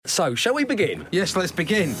So, shall we begin? Yes, let's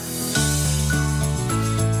begin.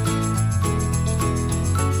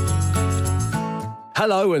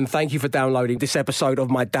 Hello and thank you for downloading this episode of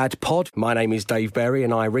My Dad Pod. My name is Dave Berry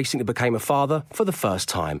and I recently became a father for the first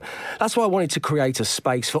time. That's why I wanted to create a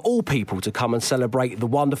space for all people to come and celebrate the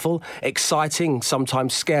wonderful, exciting,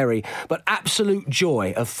 sometimes scary, but absolute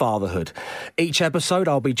joy of fatherhood. Each episode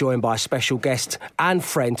I'll be joined by a special guest and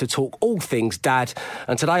friend to talk all things dad.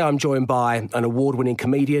 And today I'm joined by an award-winning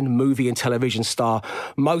comedian, movie and television star,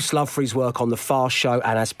 most loved for his work on The Fast Show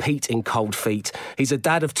and as Pete in Cold Feet. He's a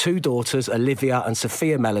dad of two daughters, Olivia and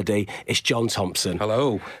Sophia Melody. It's John Thompson.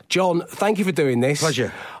 Hello. John, thank you for doing this.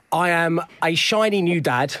 Pleasure. I am a shiny new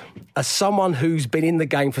dad, as someone who's been in the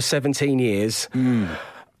game for 17 years.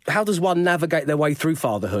 How does one navigate their way through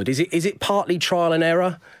fatherhood? Is it partly trial and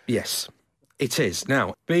error? Yes, it is.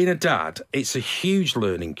 Now, being a dad, it's a huge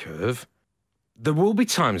learning curve. There will be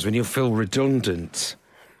times when you'll feel redundant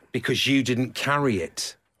because you didn't carry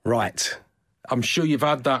it. Right. I'm sure you've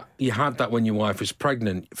had that. You had that when your wife was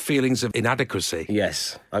pregnant, feelings of inadequacy.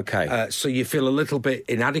 Yes, OK. So you feel a little bit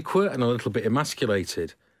inadequate and a little bit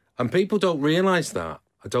emasculated. And people don't realise that.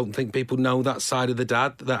 I don't think people know that side of the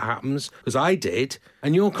dad that happens, because I did.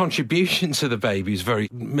 And your contribution to the baby is very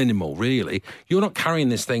minimal, really. You're not carrying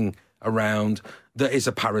this thing around that is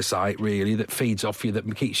a parasite, really, that feeds off you,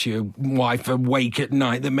 that keeps your wife awake at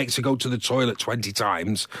night, that makes her go to the toilet 20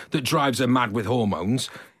 times, that drives her mad with hormones.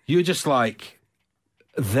 You're just like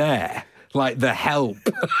there, like the help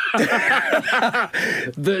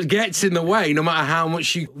that gets in the way, no matter how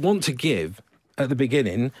much you want to give at the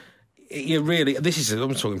beginning. You really, I'm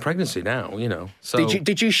talking pregnancy now, you know. So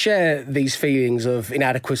Did you share these feelings of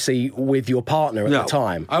inadequacy with your partner at the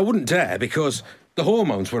time? I wouldn't dare, because the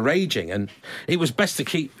hormones were raging, and it was best to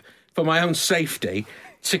keep, for my own safety,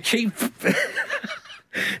 to keep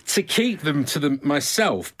them to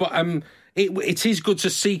myself. But it is good to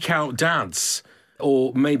seek out dads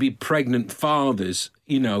or maybe pregnant fathers,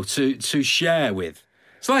 you know, to share with.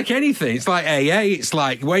 It's like anything. It's like AA. It's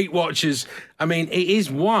like Weight Watchers. I mean, it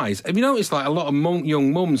is wise. Have you noticed, like, a lot of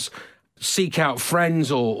young mums seek out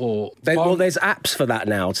friends or well, there's apps for that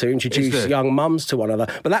now to introduce young mums to one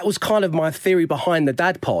another. But that was kind of my theory behind the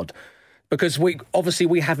Dad Pod. Because we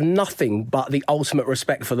have nothing but the ultimate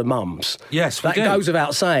respect for the mums. Yes, that goes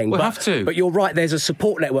without saying. We'll have to. But you're right, there's a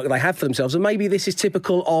support network they have for themselves. And maybe this is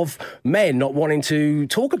typical of men not wanting to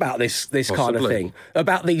talk about this kind of thing.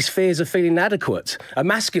 About these fears of feeling inadequate.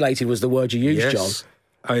 Emasculated was the word you used,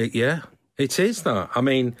 John. Yeah, it is that. I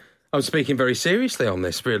mean, I'm speaking very seriously on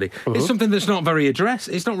this, really. It's something that's not very addressed.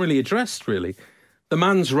 It's not really addressed, really. The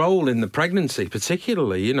man's role in the pregnancy,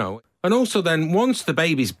 particularly, you know. And also then, once the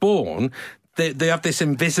baby's born, they have this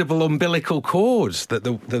invisible umbilical cord that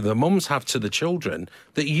the mums have to the children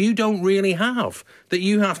that you don't really have, that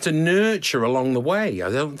you have to nurture along the way.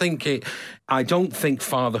 I don't think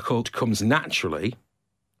fatherhood comes naturally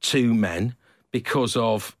to men because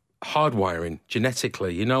of hardwiring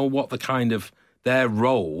genetically. You know, what the kind of their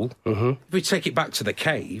role. If we take it back to the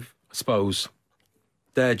cave, I suppose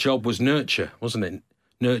their job was nurture, wasn't it?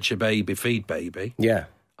 Nurture baby, feed baby. Yeah.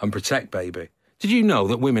 And protect baby. Did you know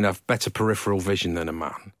that women have better peripheral vision than a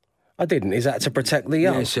man? I didn't. Is that to protect the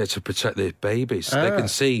young? Yes, yeah, to protect the babies. They can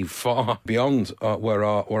see far beyond where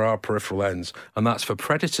our peripheral ends, and that's for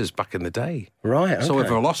predators back in the day. Right, okay. So if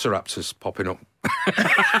velociraptors popping up.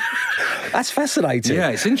 That's fascinating. Yeah,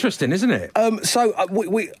 it's interesting, isn't it?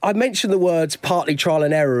 I mentioned the words partly trial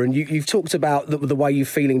and error, and you've talked about the way you're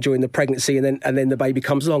feeling during the pregnancy, and then the baby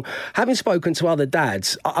comes along. Having spoken to other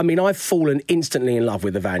dads, I mean, I've fallen instantly in love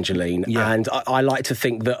with Evangeline, and I like to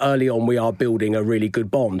think that early on we are building a really good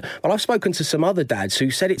bond. But I've spoken to some other dads who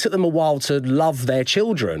said it took them a while to love their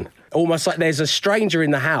children. Almost like there's a stranger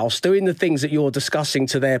in the house doing the things that you're discussing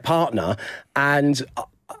to their partner, and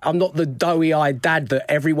I'm not the doughy-eyed dad that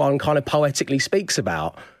everyone kind of poetically speaks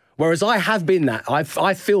about. Whereas I have been that. I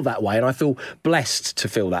feel that way, and I feel blessed to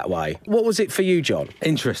feel that way. What was it for you, John?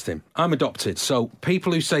 Interesting. I'm adopted, so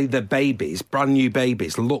people who say their babies, brand new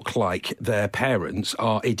babies, look like their parents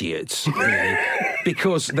are idiots, really,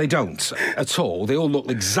 because they don't at all. They all look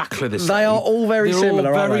exactly the same. They are all very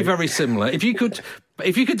similar, aren't they? Very similar. If you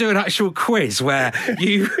could do an actual quiz where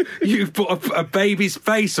you put a baby's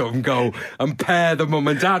face up and go and pair the mum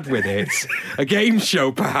and dad with it, a game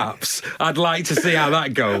show perhaps, I'd like to see how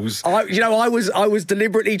that goes. I was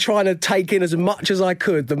deliberately trying to take in as much as I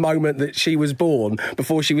could the moment that she was born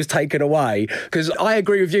before she was taken away, because I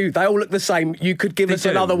agree with you, they all look the same. You could give us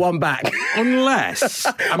another one back. Unless...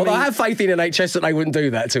 I have faith in NHS that they wouldn't do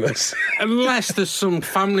that to us. Unless there's some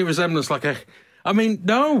family resemblance, like I mean,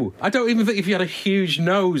 no. I don't even think if you had a huge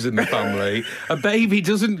nose in the family, a baby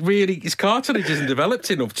doesn't really, its cartilage isn't developed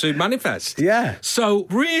enough to manifest. Yeah. So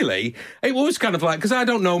really, it was kind of like, because I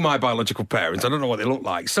don't know my biological parents, I don't know what they look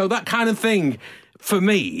like. So that kind of thing, for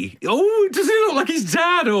me, does he look like his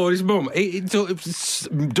dad or his mum? It's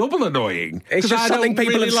double annoying. It's just something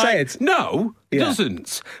people have said. No, it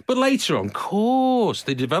doesn't. But later on, of course,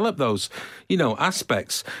 they develop those,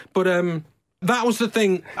 aspects. But that was the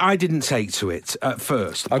thing I didn't take to it at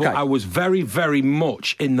first. Okay. But I was very, very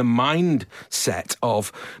much in the mindset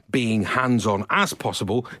of being hands-on as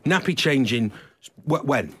possible, nappy changing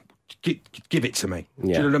when? Give it to me. Yeah.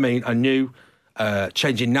 Do you know what I mean? I knew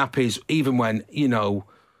changing nappies, even when,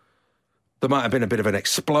 there might have been a bit of an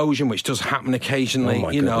explosion, which does happen occasionally. Oh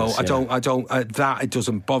my goodness, it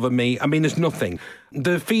doesn't bother me. I mean, there's nothing.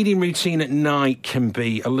 The feeding routine at night can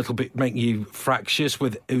be a little bit, make you fractious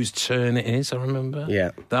with whose turn it is, I remember.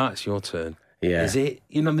 Yeah. That's your turn. Yeah. Is it?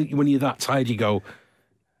 When you're that tired, you go,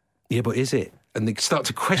 yeah, but is it? And they start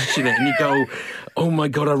to question it, and you go, "Oh my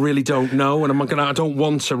God, I really don't know." And I don't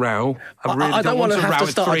want to row. I really don't want to row at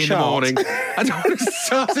 3 in the morning. I don't want to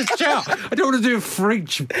start a chart. I don't want to do a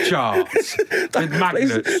fridge chart with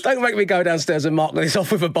magnets. Don't make me go downstairs and mark this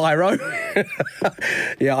off with a biro.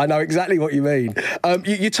 Yeah, I know exactly what you mean.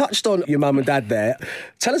 You touched on your mum and dad there.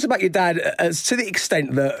 Tell us about your dad, as to the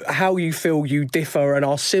extent that how you feel you differ and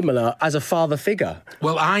are similar as a father figure.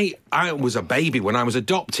 Well, I was a baby when I was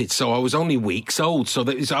adopted, so I was only weeks old. So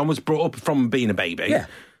I was brought up from being a baby. Yeah.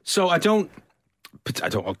 So I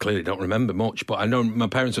clearly don't remember much, but I know my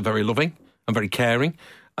parents are very loving and very caring.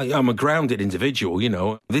 I'm a grounded individual,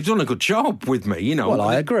 They've done a good job with me, Well,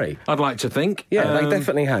 I agree. I'd like to think. Yeah, they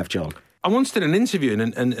definitely have, John. I once did an interview,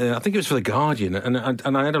 and I think it was for The Guardian, and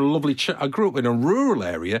I had a lovely chat. I grew up in a rural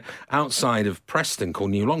area outside of Preston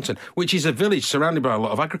called New Longton, which is a village surrounded by a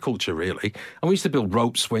lot of agriculture, really. And we used to build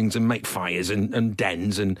rope swings and make fires and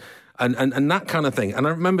dens and that kind of thing. And I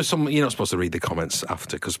remember you're not supposed to read the comments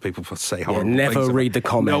after because people say horrible things. Never read the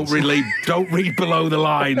comments. Don't read below the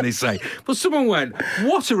line, they say. But someone went,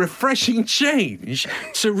 what a refreshing change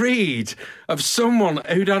to read of someone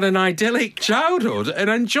who'd had an idyllic childhood and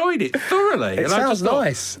enjoyed it thoroughly. It sounds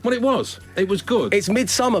nice. Well, it was. It was good. It's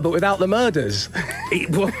Midsummer, but without the murders. It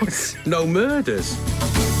was. No murders.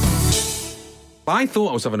 I thought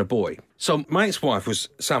I was having a boy. So my ex-wife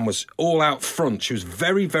Sam was all out front. She was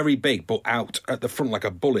very, very big, but out at the front like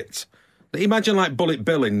a bullet. Imagine like Bullet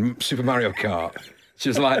Bill in Super Mario Kart. She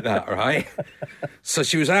was like that, right? So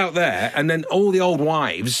she was out there, and then all the old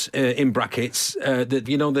wives, in brackets,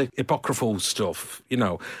 the apocryphal stuff,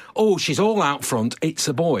 Oh, she's all out front, it's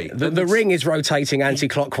a boy. The ring is rotating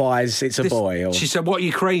anti-clockwise, it's a boy. Or... She said, what are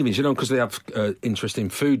you craving? Because they have interesting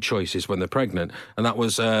food choices when they're pregnant. And that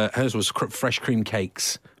was, hers was fresh cream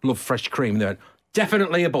cakes. Love fresh cream. They went,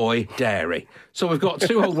 definitely a boy, dairy. So we've got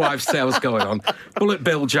 2 old wives' tales going on. Bullet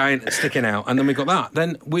Bill giant sticking out. And then we got that.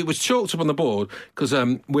 Then we was chalked up on the board because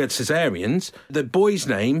we had cesareans. The boy's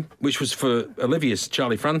name, which was for Olivia's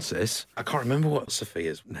Charlie Francis, I can't remember what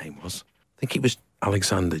Sophia's name was. I think it was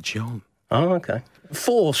Alexander John. Oh, okay.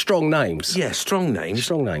 4 strong names. Yeah, strong names.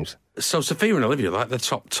 Strong names. So Sophia and Olivia are like the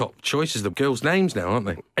top choices, the girls' names now, aren't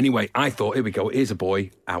they? Anyway, I thought, here we go, here's a boy,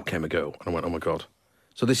 out came a girl. And I went, oh my God.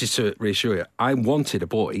 So this is to reassure you, I wanted a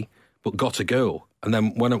boy, but got a girl. And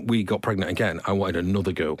then when we got pregnant again, I wanted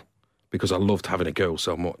another girl because I loved having a girl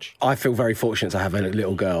so much. I feel very fortunate to have a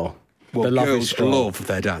little girl. Well, the love girls is strong. love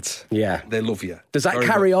their dads. Yeah. They love you. Does that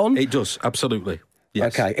carry on? It does, absolutely.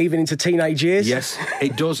 Yes. Okay, even into teenage years? Yes,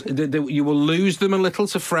 it does. You will lose them a little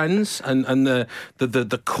to friends and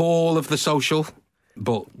the call of the social.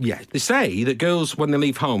 But, yeah, they say that girls, when they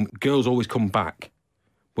leave home, girls always come back,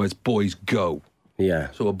 whereas boys go.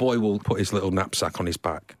 Yeah. So a boy will put his little knapsack on his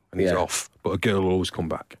back and he's off, but a girl will always come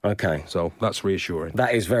back. Okay. So that's reassuring.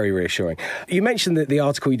 That is very reassuring. You mentioned the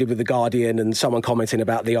article you did with The Guardian and someone commenting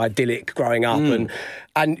about the idyllic growing up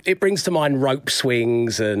and it brings to mind rope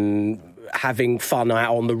swings and having fun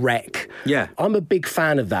out on the wreck. Yeah. I'm a big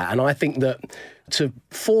fan of that, and I think that to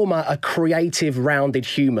form a creative, rounded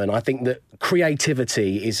human, I think that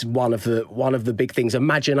creativity is one of the big things.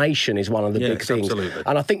 Imagination is one of the big things. Absolutely.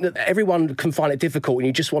 And I think that everyone can find it difficult and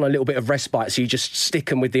you just want a little bit of respite, so you just stick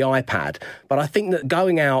them with the iPad. But I think that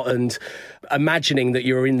going out and imagining that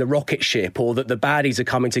you're in the rocket ship or that the baddies are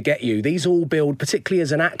coming to get you, these all build, particularly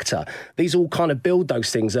as an actor, these all kind of build those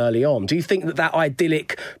things early on. Do you think that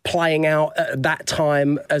idyllic playing out at that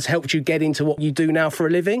time has helped you get into what you do now for a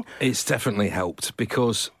living? It's definitely helped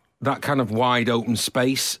because that kind of wide open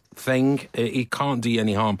space thing. It can't do you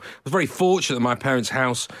any harm. I was very fortunate that my parents'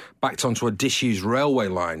 house backed onto a disused railway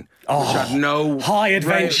line, which had no high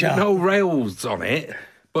adventure, no rails on it.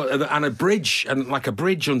 But and a bridge, and like a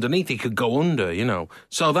bridge underneath, it could go under, you know.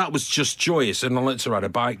 So that was just joyous. And I learned to ride a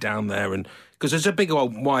bike down there, and because there's a big,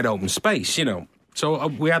 wide open space, you know. So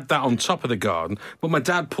we had that on top of the garden. But my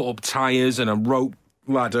dad put up tyres and a rope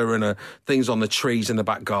ladder and things on the trees in the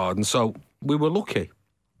back garden. So we were lucky.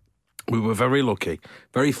 We were very lucky,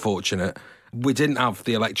 very fortunate. We didn't have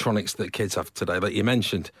the electronics that kids have today, that you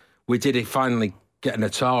mentioned. We did finally get an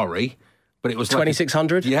Atari. But it was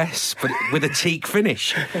 2600? Yes, but with a teak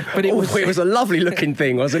finish. But it was a lovely looking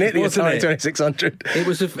thing, wasn't it? The wasn't Atari it? 2600.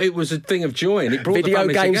 It was a thing of joy, and it brought video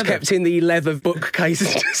the games together. kept in the leather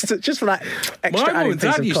bookcases just for that extra My mum added and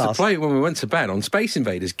piece dad of used class. to play it when we went to bed on Space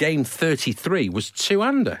Invaders. Game 33 was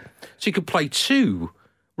 2-hander, so you could play two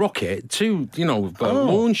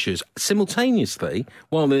launchers simultaneously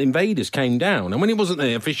while the invaders came down. And when it wasn't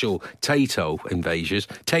the official Tato invaders,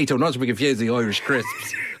 Tato, not to be confused with the Irish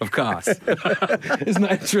crisps, of course. Isn't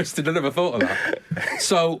that interesting? I never thought of that.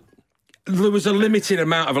 So there was a limited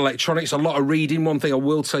amount of electronics, a lot of reading. One thing I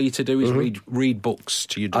will tell you to do is read books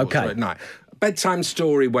to your daughter at night. Bedtime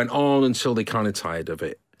story went on until they kind of tired of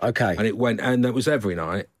it. Okay. And that was every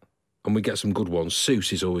night. And we get some good ones.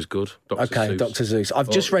 Seuss is always good. Dr. Seuss. Dr. Seuss. I've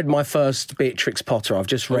just read my first Beatrix Potter. I've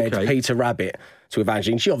just read Peter Rabbit to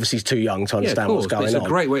Evangeline. She obviously is too young to understand what's going on. It's a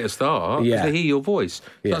great way to start, because they hear your voice.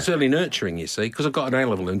 Yeah. That's early nurturing, you see, because I've got an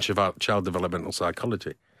A-level in child developmental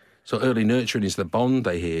psychology. So early nurturing is the bond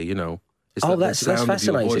they hear, you know. It's that's the sound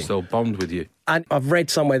fascinating. Of your voice, they'll bond with you. And I've read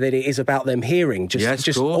somewhere that it is about them hearing,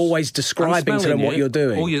 just always describing to them what you're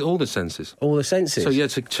doing. All the senses. All the senses. So yeah,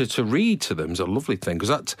 to read to them is a lovely thing,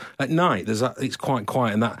 because at night it's quite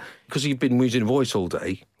quiet, and that because you've been using voice all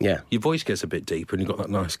day, your voice gets a bit deeper, and you've got that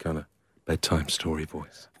nice kind of bedtime story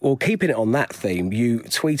voice. Well, keeping it on that theme, you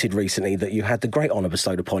tweeted recently that you had the great honour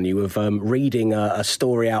bestowed upon you of reading a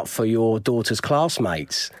story out for your daughter's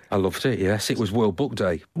classmates. I loved it, yes. It was World Book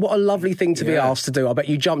Day. What a lovely thing to be asked to do. I bet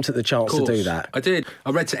you jumped at the chance to do that. I did.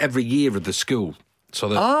 I read to every year of the school.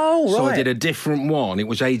 So I did a different one. It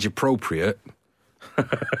was age appropriate.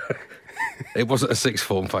 It wasn't a sixth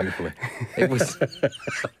form, thankfully. It was...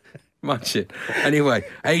 Imagine. Anyway,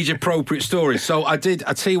 age-appropriate stories. So I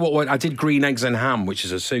tell you what, I did Green Eggs and Ham, which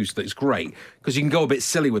is a Seuss that's great, because you can go a bit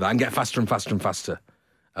silly with that and get faster and faster and faster.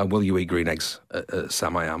 Will you eat green eggs,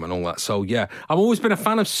 Sam I Am, and all that. So, yeah, I've always been a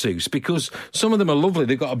fan of Seuss, because some of them are lovely.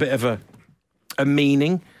 They've got a bit of a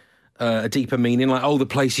meaning, a deeper meaning, like Oh, the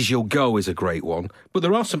Places You'll Go is a great one. But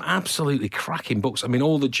there are some absolutely cracking books. I mean,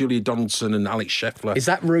 all the Julia Donaldson and Alex Scheffler. Is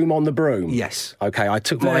that Room on the Broom? Yes. Okay, I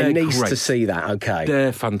took my niece to see that, okay.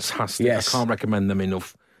 They're fantastic. Yes. I can't recommend them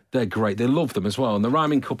enough. They're great. They love them as well. And the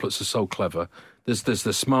rhyming couplets are so clever. There's The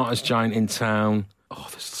Smartest Giant in Town. Oh,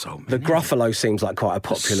 there's so many. The Gruffalo seems like quite a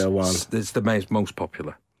popular one. It's the most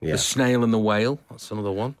popular. Yeah. The Snail and the Whale, that's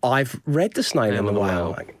another one. I've read The Snail and the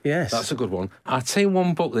Whale. Yes. That's a good one. I'll tell you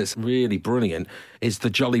one book that's really brilliant is The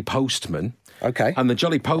Jolly Postman. Okay. And The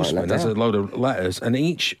Jolly Postman has a load of letters, and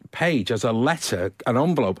each page has a letter, an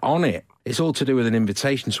envelope on it. It's all to do with an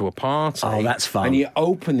invitation to a party. Oh, that's fun. And you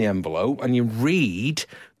open the envelope and you read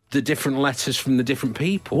the different letters from the different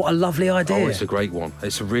people. What a lovely idea. Oh, it's a great one.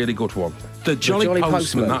 It's a really good one. The Jolly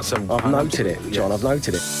Postman, that's a... I've noted it, John, yes. I've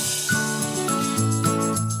noted it.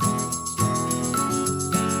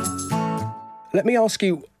 Let me ask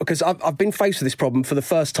you, because I've been faced with this problem for the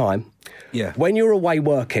first time. Yeah. When you're away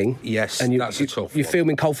working... Yes, and that's a tough you're one.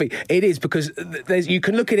 filming Cold Feet. It is, because you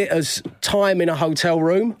can look at it as time in a hotel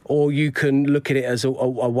room, or you can look at it as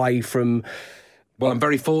away from... Well, I'm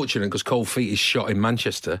very fortunate, because Cold Feet is shot in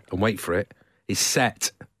Manchester, and wait for it, is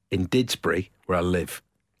set in Didsbury, where I live.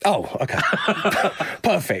 Oh, OK.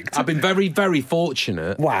 Perfect. I've been very, very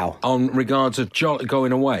fortunate. Wow. On regards of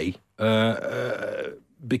going away,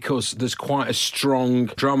 because there's quite a strong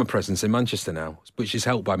drama presence in Manchester now, which is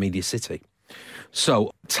helped by Media City.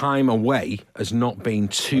 So time away has not been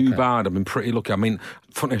too bad. I've been pretty lucky. I mean,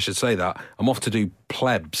 funny I should say that. I'm off to do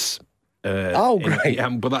Plebs. Great.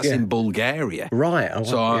 But that's in Bulgaria. Right.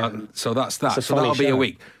 So that's that. It's a So that'll funny be a show.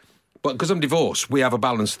 week. But because I'm divorced, we have a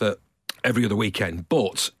balance that every other weekend.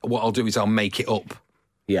 But what I'll do is I'll make it up.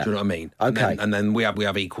 Yeah. Do you know what I mean? Okay. And then we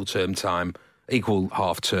have equal term time, equal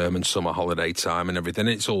half term and summer holiday time and everything.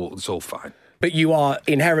 It's all fine. But you are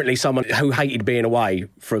inherently someone who hated being away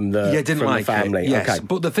from the, family. It, yes. Okay.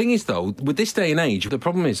 But the thing is, though, with this day and age, the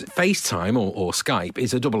problem is FaceTime or Skype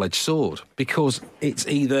is a double-edged sword, because it's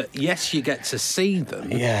either, yes, you get to see them,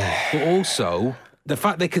 but also the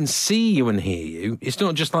fact they can see you and hear you, it's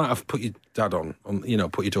not just like I've put your dad on,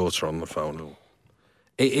 put your daughter on the phone.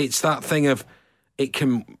 It's that thing of it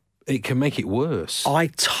can make it worse. I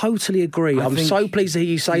totally agree. I'm so pleased to hear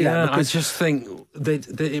you say that. Because I just think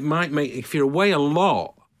that it might make, if you're away a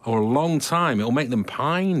lot or a long time, it'll make them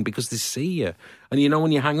pine because they see you. And you know,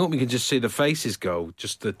 when you hang up, you can just see the faces go,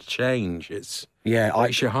 just the change. It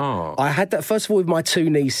breaks your heart. I had that, first of all, with my two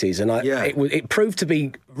nieces, and it proved to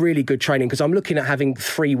be really good training because I'm looking at having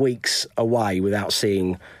 3 weeks away without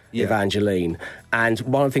seeing Evangeline. And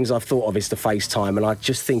one of the things I've thought of is the FaceTime, and I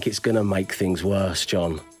just think it's going to make things worse,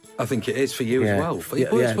 John. I think it is for you as well.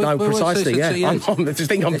 Precisely. I'm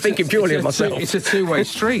thinking purely of myself. It's a two-way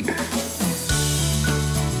street.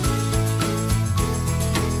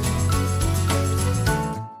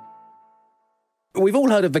 We've all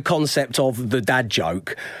heard of the concept of the dad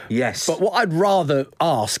joke. Yes. But what I'd rather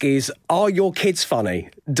ask is, are your kids funny?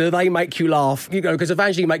 Do they make you laugh? You know, because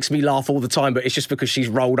Evangeline makes me laugh all the time, but it's just because she's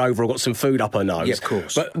rolled over or got some food up her nose. Yeah, of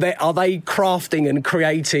course. But are they crafting and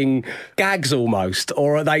creating gags almost?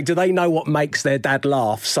 Or do they know what makes their dad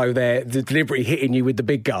laugh, so they're deliberately hitting you with the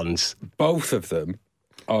big guns? Both of them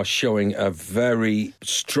are showing a very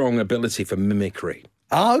strong ability for mimicry.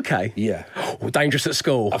 Oh, okay. Yeah. Dangerous at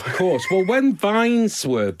school. Of course. Well, when Vines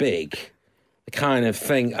were big, the kind of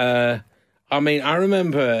thing, I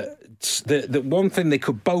remember the one thing they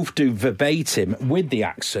could both do verbatim with the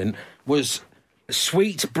accent was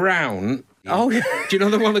Sweet Brown. Oh, yeah. Do you know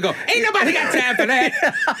the one that go, ain't nobody got time for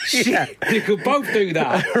that? Yeah. They could both do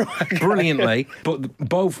that brilliantly. But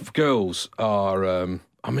both girls are,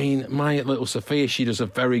 my little Sophia, she does a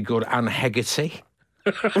very good Anne Hegarty.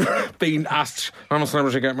 Being asked, I'm a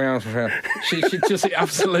celebrity, get me out of here. She does it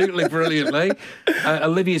absolutely brilliantly.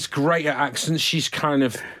 Olivia's great at accents. She's kind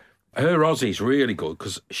of, her Aussie's really good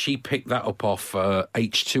because she picked that up off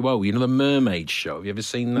H2O, you know, the Mermaid show. Have you ever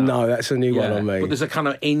seen that? No, that's a new one on me. But there's a kind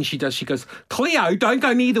of she goes, Cleo, don't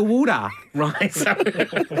go near the water, right?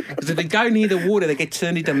 Because if they go near the water, they get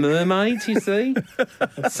turned into mermaids, you see?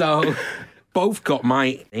 So both got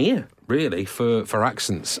my ear, really, for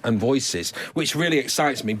accents and voices, which really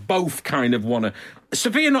excites me. Both kind of want to...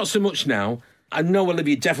 Sophia, not so much now. I know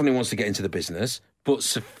Olivia definitely wants to get into the business, but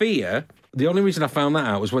Sophia, the only reason I found that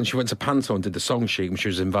out was when she went to Panto and did the song sheet and she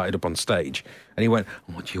was invited up on stage. And he went,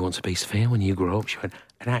 what do you want to be, Sophia, when you grow up? She went,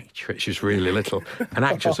 an actress. She was really little. An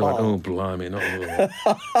actress. I went, oh, blimey.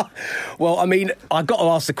 Well, I mean, I've got to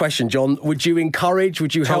ask the question, John. Would you encourage,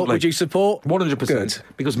 would you help, would you support? 100%. Good.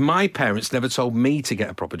 Because my parents never told me to get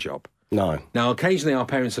a proper job. No. Now, occasionally our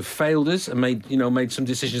parents have failed us and made some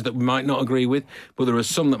decisions that we might not agree with, but there are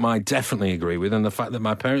some that I definitely agree with. And the fact that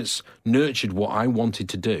my parents nurtured what I wanted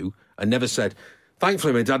to do and never said,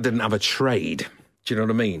 thankfully my dad didn't have a trade. Do you know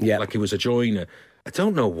what I mean? Yeah. Like he was a joiner. I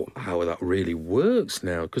don't know how that really works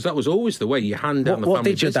now, because that was always the way you hand down the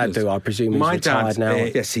family business. What did your dad do? I presume he's retired now.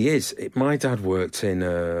 Yes, he is. My dad worked in,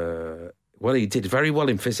 he did very well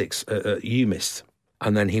in physics at UMIST.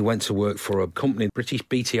 And then he went to work for a company, British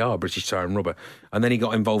BTR, British Tire and Rubber. And then he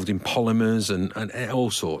got involved in polymers and all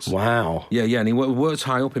sorts. Wow. Yeah, and he worked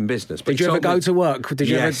high up in business. But did you ever go to work? Did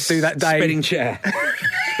you ever do that day? Spinning chair.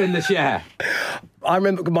 Spin the chair. I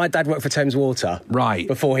remember my dad worked for Thames Water. Right.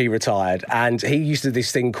 Before he retired. And he used to do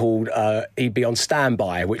this thing called, he'd be on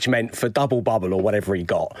standby, which meant for double bubble or whatever he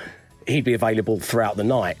got, he'd be available throughout the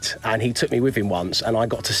night. And he took me with him once, and I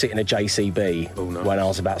got to sit in a JCB when I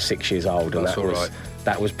was about 6 years old. And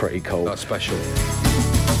that was pretty cool. That's special.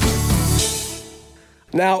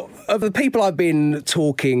 Now, of the people I've been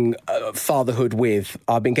talking fatherhood with,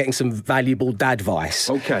 I've been getting some valuable dad advice.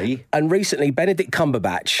 Okay. And recently, Benedict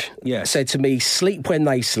Cumberbatch said to me, sleep when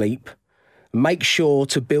they sleep. Make sure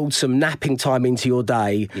to build some napping time into your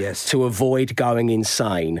day to avoid going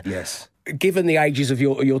insane. Yes. Given the ages of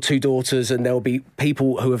your two daughters, and there'll be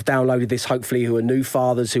people who have downloaded this, hopefully, who are new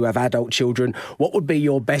fathers, who have adult children, what would be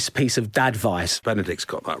your best piece of dad advice? Benedict's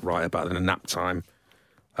got that right about the nap time.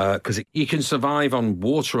 Because you can survive on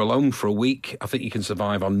water alone for a week. I think you can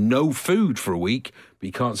survive on no food for a week, but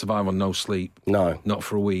you can't survive on no sleep. No. Not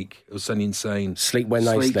for a week. It was so insane. Sleep when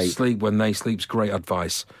they sleep. Sleep when they sleep's great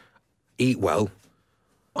advice. Eat well.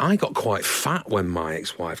 I got quite fat when my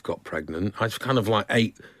ex-wife got pregnant. I kind of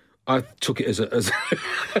ate... I took it as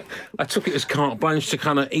I took it as carte blanche to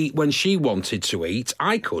kind of eat when she wanted to eat.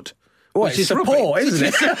 I could. Well, it's support,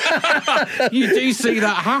 isn't it? You do see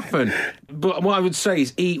that happen. But what I would say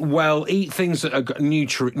is eat well, eat things that are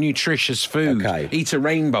nutritious food. Okay. Eat a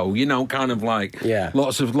rainbow, kind of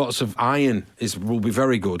lots of iron will be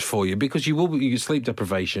very good for you, because you sleep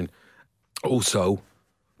deprivation. Also,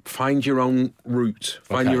 find your own route,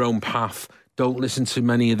 find your own path. Don't listen to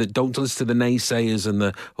don't listen to the naysayers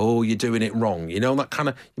and you're doing it wrong. You know, that kind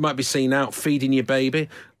of, you might be seen out feeding your baby.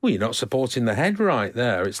 Well, you're not supporting the head right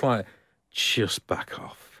there. It's like, just back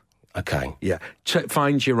off. Okay. Yeah.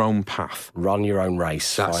 Find your own path. Run your own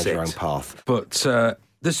race. That's find your own path. But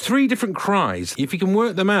there's 3 different cries. If you can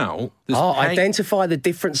work them out... identify the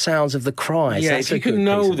different sounds of the cries. Yeah, That's if you can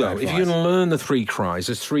know, though, if you can learn the 3 cries,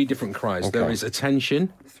 there's 3 different cries. Okay. There is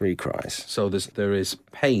attention. 3 cries. So there is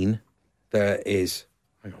pain. There is...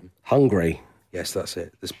 Hang on. Hungry. Yes, that's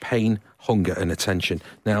it. There's pain, hunger and attention.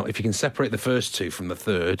 Now, if you can separate the first 2 from the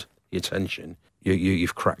third, the attention,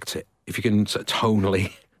 you've cracked it. If you can sort of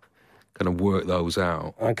tonally kind of work those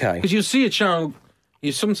out. Okay. Because you'll see a child...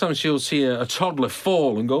 Sometimes you'll see a toddler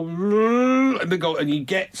fall and go, and you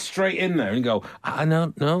get straight in there and go,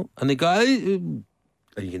 no, and they go, and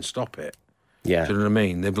you can stop it. Yeah. Do you know what I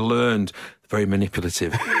mean? They've learned, very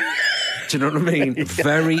manipulative. Do you know what I mean? Yeah.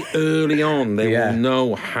 Very early on, they will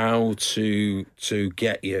know how to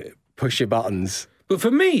get you. Push your buttons. But for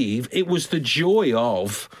me, it was the joy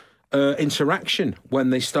of interaction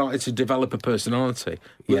when they started to develop a personality.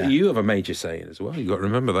 Yeah. You have a major say in as well. You've got to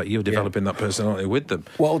remember that you're developing that personality with them.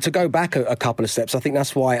 Well, to go back a couple of steps, I think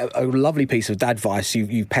that's why a lovely piece of dad advice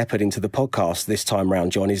you've peppered into the podcast this time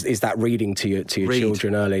round, John, is that reading to your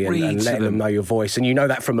children early and letting them know your voice. And you know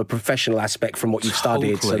that from a professional aspect from what you've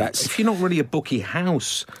studied. So that's... If you're not really a bookie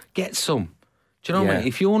house, get some. Do you know what I mean?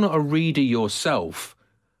 If you're not a reader yourself,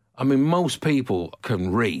 I mean, most people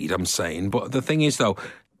can read, I'm saying. But the thing is, though,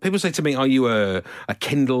 people say to me, are you a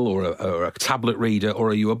Kindle or a tablet reader or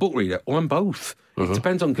are you a book reader? Well, I'm both. Mm-hmm. It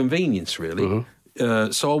depends on convenience, really.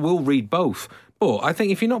 Mm-hmm. So I will read both. But I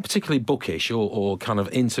think if you're not particularly bookish or kind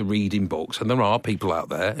of into reading books, and there are people out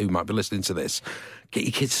there who might be listening to this, get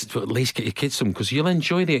your kids, at least get your kids some, because you'll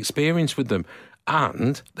enjoy the experience with them.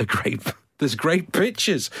 And they're great. There's great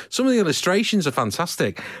pictures. Some of the illustrations are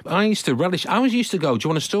fantastic. I used to go, do you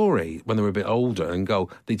want a story? When they were a bit older and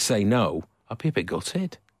they'd say no. I'd be a bit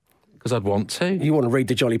gutted. Because I'd want to. You want to read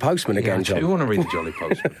The Jolly Postman again, John? I do want to read The Jolly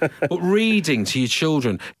Postman. But reading to your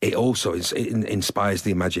children, it also inspires the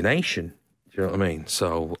imagination. Do you know what I mean?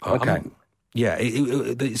 So, okay.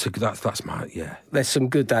 That's my, There's some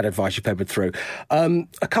good dad advice you peppered through.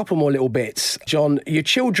 A couple more little bits. John, your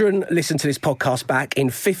children listen to this podcast back in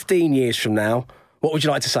 15 years from now. What would you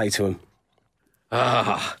like to say to them?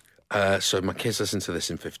 So my kids listen to this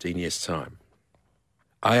in 15 years' time.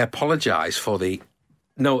 I apologise for the...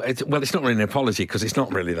 No, it's not really an apology because it's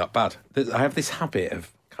not really that bad. I have this habit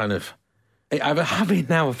of kind of... I have a habit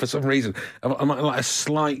now for some reason. I might like a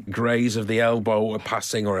slight graze of the elbow or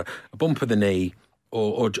passing or a bump of the knee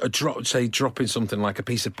or dropping something like a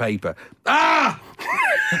piece of paper. Ah!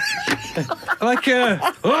 It's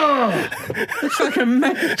like a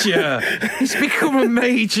major. It's become a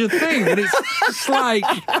major thing, and it's just like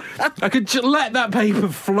I could let that paper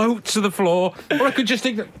float to the floor, or I could just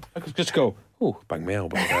go, oh, bang my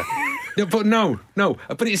elbow there. No,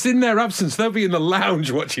 but it's in their absence. They'll be in the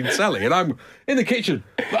lounge watching telly, and I'm in the kitchen.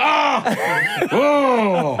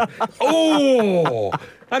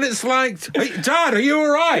 And it's like, hey, Dad, are you all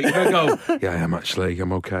right? And I go, yeah, I am actually.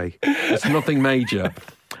 I'm okay. It's nothing major.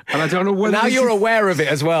 And I don't know whether... Now you're aware of it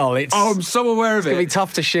as well. I'm so aware of it. It's going to be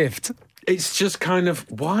tough to shift. It's just kind of,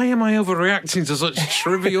 why am I overreacting to such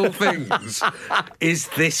trivial things? Is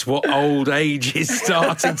this what old age is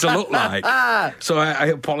starting to look like? So I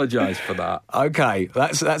apologise for that. Okay,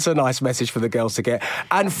 that's a nice message for the girls to get.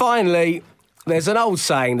 And finally, there's an old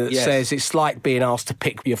saying that says it's like being asked to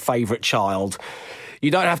pick your favourite child. You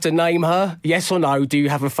don't have to name her. Yes or no, do you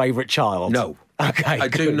have a favourite child? No. Okay, I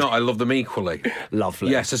do not. I love them equally. Lovely.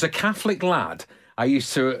 Yes, as a Catholic lad, I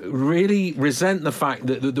used to really resent the fact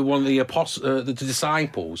that one of the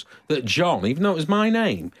disciples, that John, even though it was my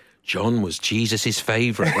name, John was Jesus'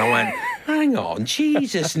 favourite. And I went, hang on,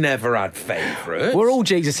 Jesus never had favourites. We're all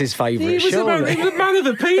Jesus' favourites, surely. He was a man of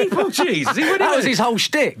the people, Jesus. That was his whole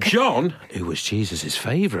shtick. John, who was Jesus'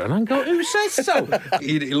 favourite. And I go, who says so?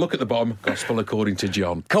 You look at the bottom, Gospel according to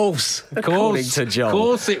John. Of course. According to John. Of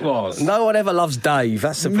course it was. No one ever loves Dave,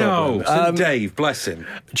 that's the problem. No, Dave, bless him.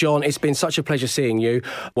 John, it's been such a pleasure seeing you.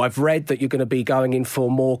 Well, I've read that you're going to be going in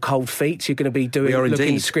for more Cold Feet. You're going to be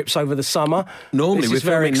looking scripts over the summer. Normally, we're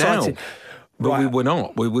very exciting. Now. But right. We were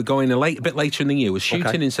not. We were going a bit later in the year. We're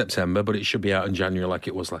shooting in September, but it should be out in January like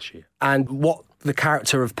it was last year. And what the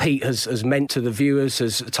character of Pete has meant to the viewers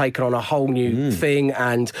has taken on a whole new thing.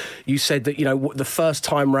 And you said that, the first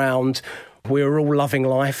time round, we were all loving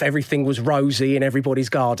life. Everything was rosy in everybody's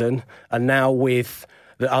garden. And now with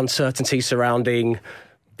the uncertainty surrounding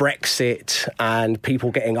Brexit and people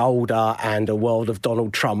getting older and a world of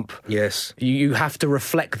Donald Trump. Yes. You have to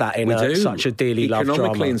reflect that in such a dearly loved drama.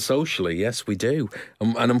 Economically and socially, yes, we do.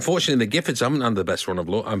 And unfortunately, the Giffords haven't had the best run of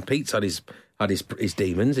luck. And Pete's had his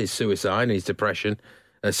demons, his suicide and his depression.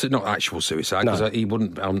 Not actual suicide, because I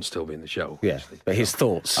wouldn't still be in the show. Yeah, but his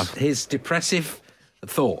thoughts. His depressive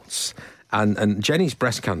thoughts. And Jenny's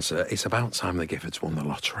breast cancer, it's about time the Giffords won the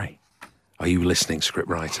lottery. Are you listening, script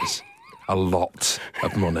writers? A lot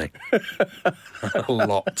of money. A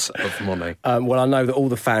lot of money. Well, I know that all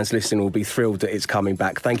the fans listening will be thrilled that it's coming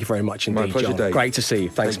back. Thank you very much indeed, My pleasure, John. Dave. Great to see you.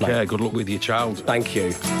 Thanks, Take mate. care. Good luck with your child. Thank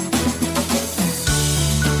you.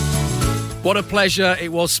 What a pleasure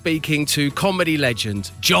it was speaking to comedy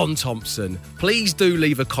legend John Thompson. Please do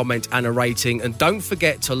leave a comment and a rating, and don't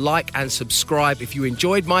forget to like and subscribe if you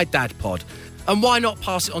enjoyed my Dad Pod. And why not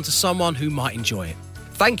pass it on to someone who might enjoy it?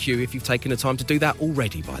 Thank you if you've taken the time to do that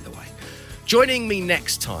already, by the way. Joining me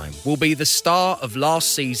next time will be the star of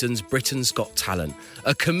last season's Britain's Got Talent,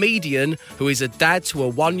 a comedian who is a dad to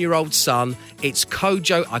a 1-year-old son. It's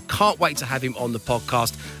Kojo. I can't wait to have him on the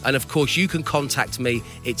podcast. And of course, you can contact me.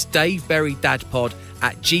 It's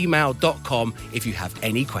daveberrydadpod@gmail.com if you have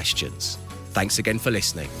any questions. Thanks again for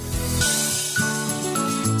listening.